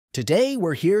Today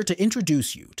we're here to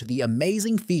introduce you to the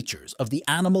amazing features of the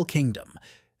animal kingdom.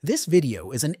 This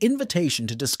video is an invitation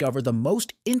to discover the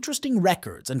most interesting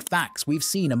records and facts we've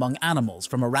seen among animals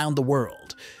from around the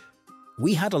world.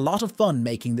 We had a lot of fun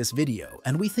making this video,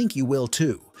 and we think you will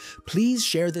too. Please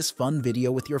share this fun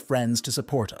video with your friends to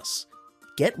support us.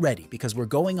 Get ready because we're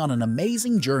going on an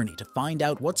amazing journey to find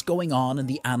out what's going on in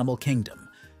the animal kingdom.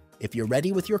 If you're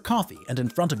ready with your coffee and in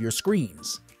front of your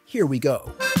screens, here we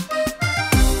go.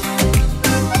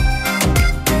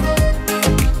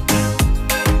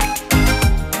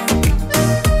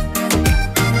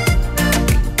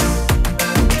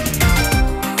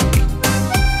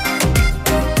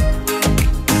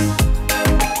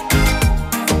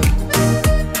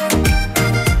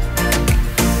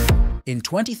 In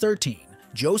 2013,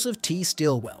 Joseph T.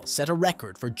 Stilwell set a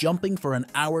record for jumping for an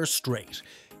hour straight.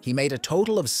 He made a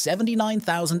total of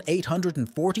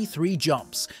 79,843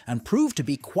 jumps and proved to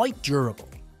be quite durable.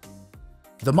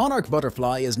 The monarch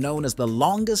butterfly is known as the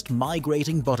longest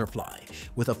migrating butterfly,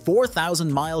 with a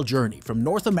 4,000-mile journey from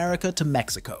North America to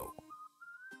Mexico.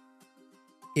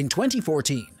 In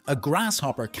 2014, a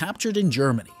grasshopper captured in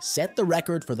Germany set the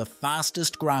record for the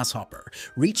fastest grasshopper,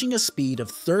 reaching a speed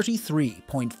of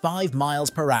 33.5 miles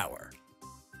per hour.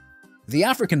 The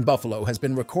African buffalo has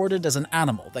been recorded as an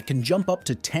animal that can jump up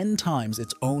to 10 times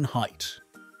its own height.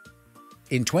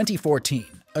 In 2014,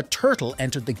 a turtle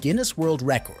entered the Guinness World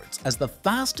Records as the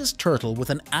fastest turtle with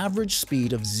an average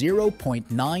speed of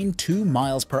 0.92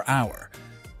 miles per hour.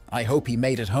 I hope he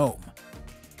made it home.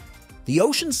 The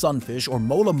ocean sunfish, or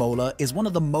mola mola, is one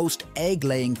of the most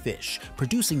egg-laying fish,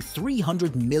 producing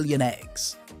 300 million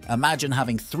eggs. Imagine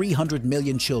having 300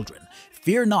 million children.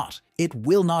 Fear not, it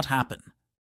will not happen.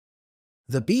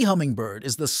 The bee hummingbird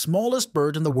is the smallest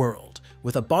bird in the world,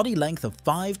 with a body length of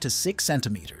 5 to 6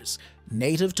 centimeters,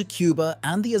 native to Cuba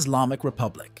and the Islamic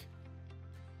Republic.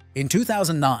 In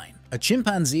 2009, a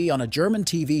chimpanzee on a German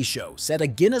TV show set a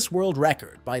Guinness World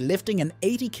Record by lifting an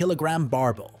 80-kilogram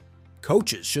barbell.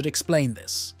 Coaches should explain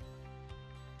this.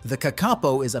 The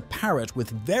kakapo is a parrot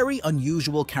with very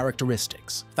unusual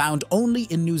characteristics, found only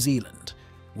in New Zealand.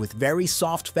 With very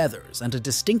soft feathers and a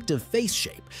distinctive face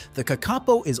shape, the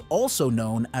kakapo is also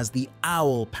known as the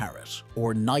owl parrot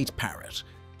or night parrot.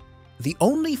 The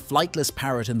only flightless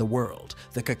parrot in the world,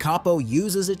 the kakapo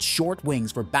uses its short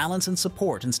wings for balance and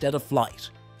support instead of flight.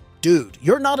 Dude,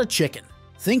 you're not a chicken.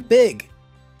 Think big.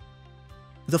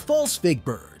 The false fig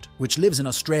bird, which lives in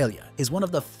Australia, is one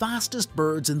of the fastest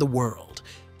birds in the world.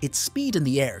 Its speed in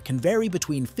the air can vary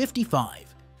between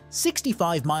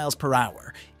 65 miles per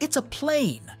hour. It's a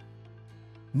plane.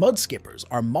 Mudskippers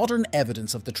are modern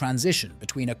evidence of the transition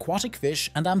between aquatic fish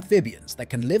and amphibians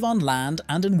that can live on land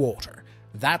and in water.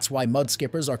 That's why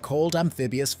mudskippers are called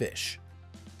amphibious fish.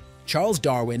 Charles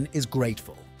Darwin is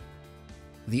grateful.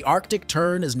 The Arctic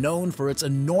tern is known for its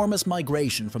enormous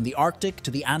migration from the Arctic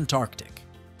to the Antarctic.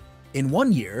 In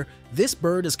 1 year, this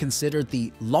bird is considered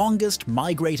the longest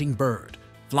migrating bird,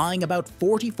 flying about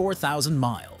 44,000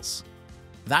 miles.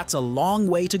 That's a long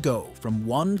way to go from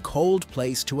one cold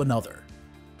place to another.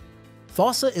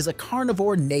 Fossa is a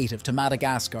carnivore native to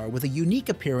Madagascar with a unique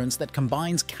appearance that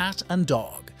combines cat and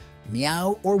dog,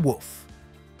 meow or woof.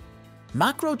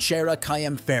 Macrochera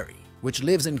cayamferi, which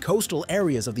lives in coastal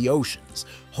areas of the oceans,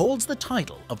 holds the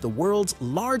title of the world's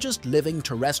largest living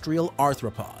terrestrial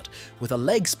arthropod, with a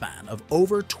leg span of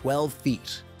over 12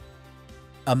 feet.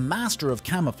 A master of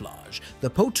camouflage,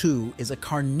 the potu is a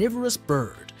carnivorous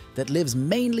bird that lives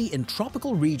mainly in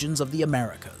tropical regions of the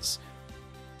Americas.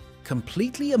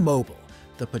 Completely immobile,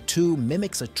 the potu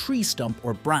mimics a tree stump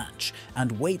or branch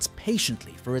and waits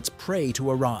patiently for its prey to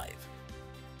arrive.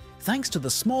 Thanks to the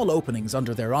small openings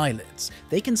under their eyelids,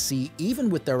 they can see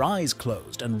even with their eyes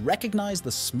closed and recognize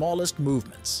the smallest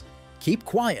movements. Keep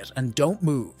quiet and don't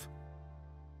move.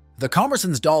 The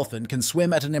Commerson's dolphin can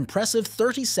swim at an impressive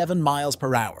 37 miles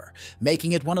per hour,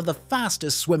 making it one of the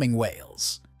fastest swimming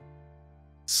whales.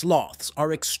 Sloths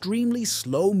are extremely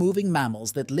slow-moving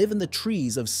mammals that live in the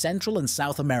trees of Central and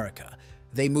South America.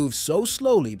 They move so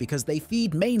slowly because they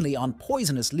feed mainly on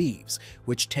poisonous leaves,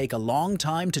 which take a long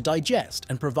time to digest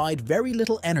and provide very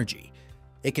little energy.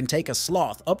 It can take a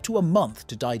sloth up to a month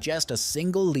to digest a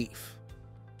single leaf.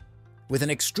 With an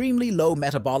extremely low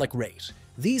metabolic rate,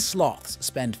 these sloths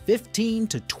spend 15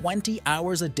 to 20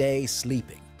 hours a day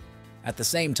sleeping. At the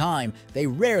same time, they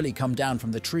rarely come down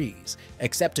from the trees,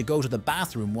 except to go to the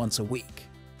bathroom once a week.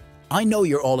 I know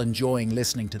you're all enjoying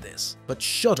listening to this, but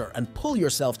shudder and pull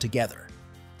yourself together.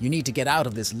 You need to get out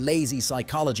of this lazy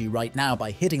psychology right now by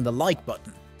hitting the like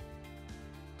button.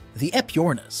 The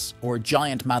Epiornis, or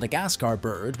giant Madagascar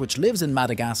bird, which lives in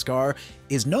Madagascar,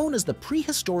 is known as the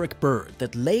prehistoric bird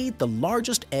that laid the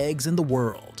largest eggs in the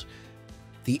world.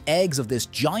 The eggs of this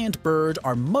giant bird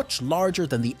are much larger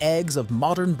than the eggs of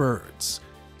modern birds.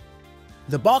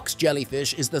 The box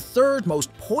jellyfish is the third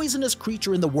most poisonous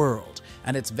creature in the world,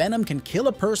 and its venom can kill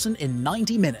a person in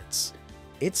 90 minutes.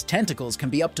 Its tentacles can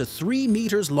be up to 3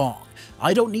 meters long.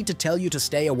 I don't need to tell you to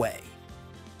stay away.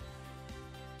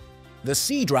 The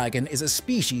sea dragon is a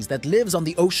species that lives on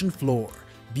the ocean floor,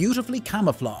 beautifully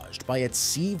camouflaged by its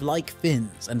sieve-like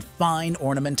fins and fine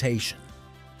ornamentation.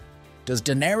 Does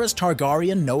Daenerys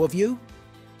Targaryen know of you?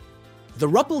 The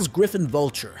Ruppel's griffin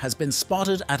vulture has been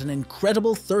spotted at an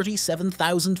incredible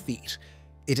 37,000 feet.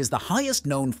 It is the highest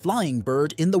known flying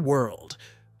bird in the world.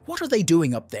 What are they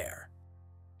doing up there?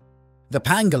 The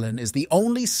pangolin is the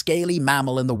only scaly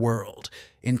mammal in the world.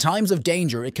 In times of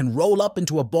danger, it can roll up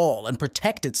into a ball and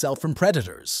protect itself from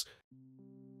predators.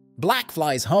 Black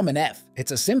flies hum in F,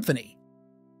 it's a symphony.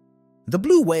 The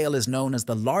blue whale is known as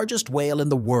the largest whale in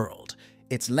the world.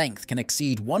 Its length can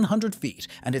exceed 100 feet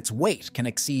and its weight can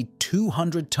exceed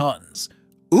 200 tons.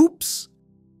 Oops!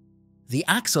 The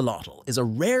axolotl is a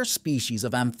rare species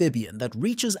of amphibian that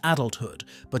reaches adulthood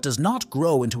but does not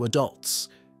grow into adults.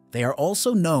 They are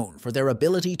also known for their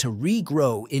ability to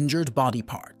regrow injured body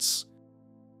parts.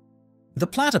 The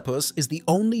platypus is the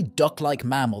only duck-like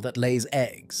mammal that lays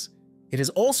eggs. It is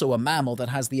also a mammal that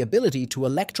has the ability to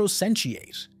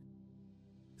electrosentiate.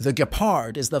 The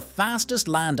guépard is the fastest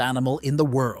land animal in the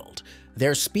world.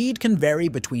 Their speed can vary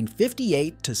between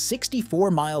 58 to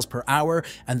 64 miles per hour,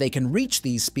 and they can reach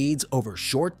these speeds over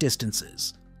short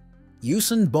distances.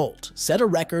 Usain Bolt set a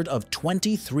record of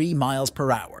 23 miles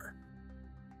per hour.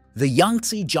 The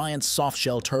Yangtze giant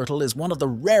softshell turtle is one of the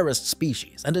rarest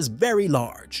species and is very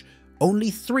large.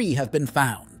 Only 3 have been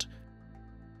found.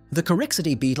 The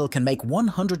Chryxidae beetle can make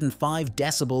 105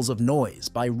 decibels of noise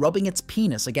by rubbing its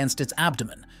penis against its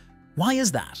abdomen. Why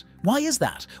is that? Why is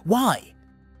that? Why?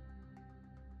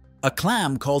 A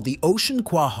clam called the ocean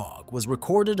quahog was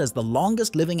recorded as the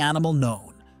longest living animal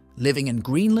known, living in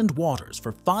Greenland waters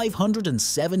for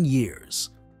 507 years.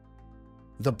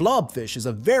 The blobfish is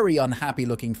a very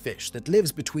unhappy-looking fish that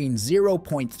lives between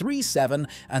 0.37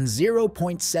 and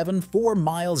 0.74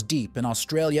 miles deep in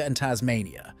Australia and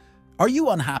Tasmania. Are you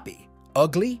unhappy?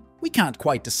 Ugly? We can't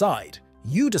quite decide.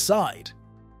 You decide.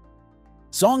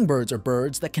 Songbirds are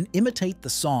birds that can imitate the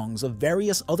songs of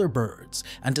various other birds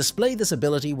and display this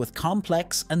ability with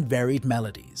complex and varied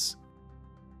melodies.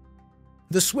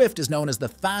 The swift is known as the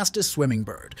fastest swimming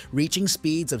bird, reaching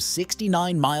speeds of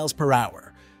 69 miles per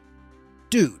hour.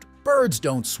 Dude, birds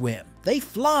don't swim, they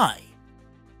fly!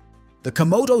 The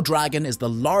Komodo dragon is the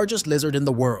largest lizard in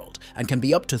the world and can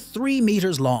be up to 3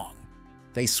 meters long.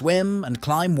 They swim and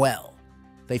climb well.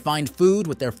 They find food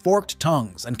with their forked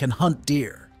tongues and can hunt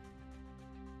deer.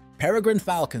 Peregrine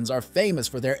falcons are famous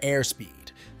for their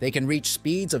airspeed. They can reach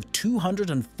speeds of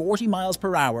 240 miles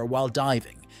per hour while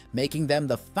diving, making them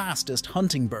the fastest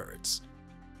hunting birds.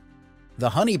 The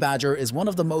honey badger is one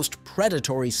of the most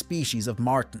predatory species of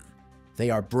marten. They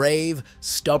are brave,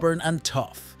 stubborn, and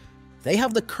tough. They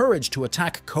have the courage to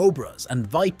attack cobras and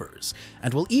vipers,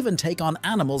 and will even take on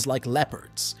animals like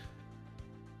leopards.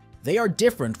 They are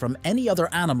different from any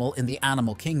other animal in the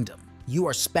animal kingdom. You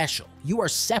are special. You are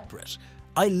separate.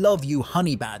 I love you,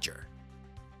 honey badger.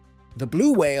 The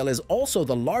blue whale is also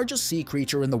the largest sea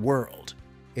creature in the world.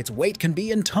 Its weight can be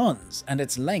in tons, and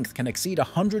its length can exceed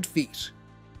 100 feet.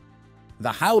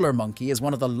 The howler monkey is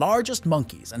one of the largest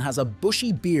monkeys and has a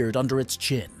bushy beard under its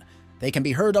chin. They can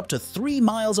be heard up to 3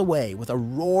 miles away with a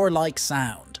roar-like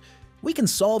sound. We can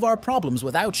solve our problems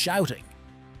without shouting.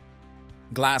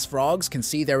 Glass frogs can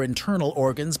see their internal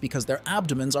organs because their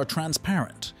abdomens are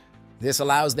transparent. This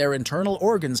allows their internal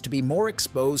organs to be more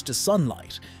exposed to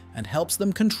sunlight and helps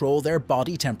them control their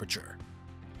body temperature.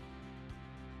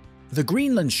 The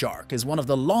Greenland shark is one of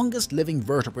the longest living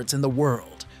vertebrates in the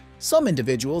world. Some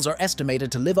individuals are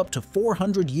estimated to live up to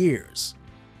 400 years.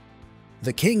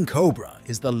 The king cobra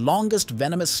is the longest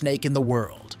venomous snake in the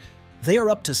world. They are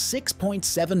up to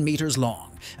 6.7 meters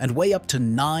long and weigh up to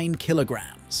 9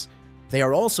 kilograms. They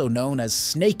are also known as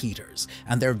snake eaters,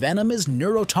 and their venom is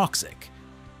neurotoxic.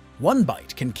 One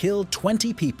bite can kill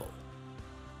 20 people.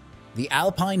 The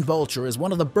alpine vulture is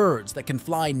one of the birds that can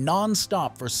fly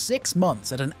non-stop for 6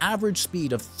 months at an average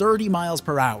speed of 30 miles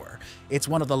per hour. It's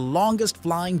one of the longest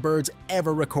flying birds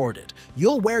ever recorded.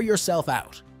 You'll wear yourself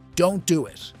out. Don't do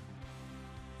it.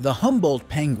 The Humboldt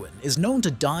penguin is known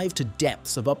to dive to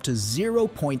depths of up to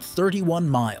 0.31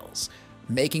 miles,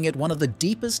 making it one of the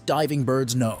deepest diving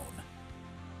birds known.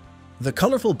 The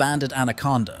colorful banded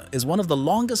anaconda is one of the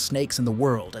longest snakes in the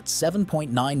world at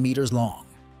 7.9 meters long.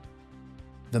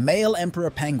 The male emperor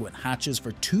penguin hatches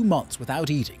for 2 months without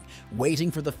eating,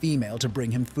 waiting for the female to bring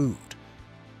him food.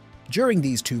 During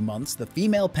these 2 months, the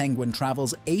female penguin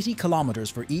travels 80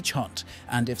 kilometers for each hunt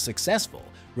and, if successful,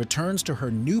 returns to her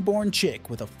newborn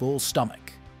chick with a full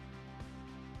stomach.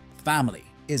 Family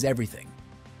is everything.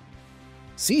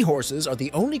 Seahorses are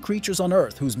the only creatures on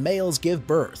Earth whose males give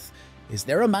birth. Is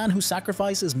there a man who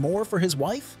sacrifices more for his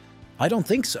wife? I don't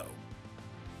think so.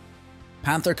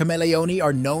 Panther chameleoni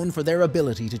are known for their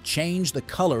ability to change the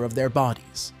color of their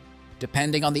bodies.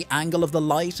 Depending on the angle of the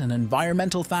light and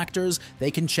environmental factors,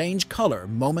 they can change color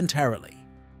momentarily.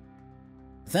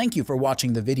 Thank you for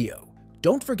watching the video.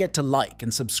 Don't forget to like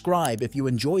and subscribe if you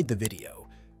enjoyed the video.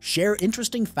 Share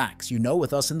interesting facts you know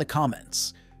with us in the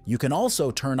comments. You can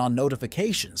also turn on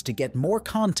notifications to get more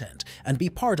content and be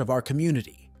part of our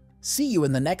community. See you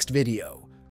in the next video.